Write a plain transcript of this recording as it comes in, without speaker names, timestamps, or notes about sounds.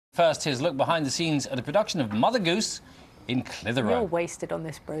First, here's a look behind the scenes at a production of Mother Goose in Clitheroe. You're wasted on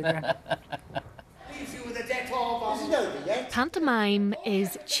this programme. Pantomime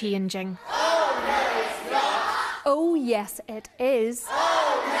is changing. Oh, no, it's not! Oh, yes, it is.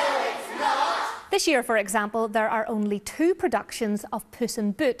 Oh, no, it's not! This year, for example, there are only 2 productions of Puss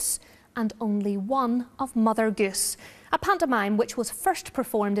in Boots and only 1 of Mother Goose, a pantomime which was first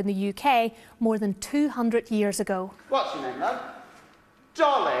performed in the UK more than 200 years ago. What's your name, love?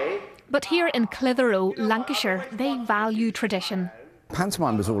 Dolly. But here in Clitheroe, Lancashire, they value tradition.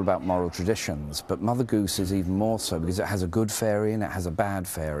 Pantomime was all about moral traditions, but Mother Goose is even more so because it has a good fairy and it has a bad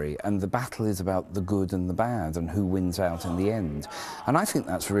fairy, and the battle is about the good and the bad and who wins out in the end. And I think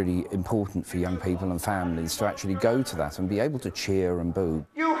that's really important for young people and families to actually go to that and be able to cheer and boo.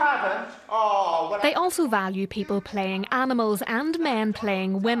 You haven't? Oh, well, They also value people playing animals and men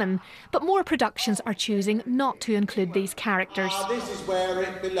playing women, but more productions are choosing not to include these characters. this is where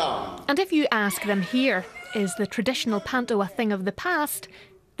it belongs. And if you ask them here, is the traditional panto a thing of the past?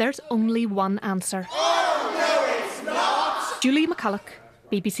 There's only one answer. Oh, no, it's not! Julie McCulloch,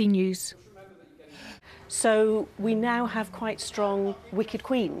 BBC News. So we now have quite strong wicked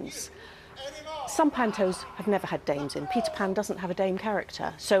queens. Some pantos have never had dames in. Peter Pan doesn't have a dame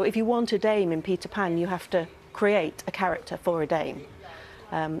character. So if you want a dame in Peter Pan, you have to create a character for a dame.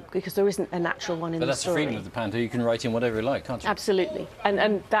 Because there isn't a natural one in the story. But that's the freedom of the panto. You can write in whatever you like, can't you? Absolutely.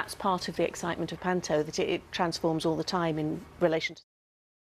 And that's part of the excitement of panto, that it transforms all the time in relation to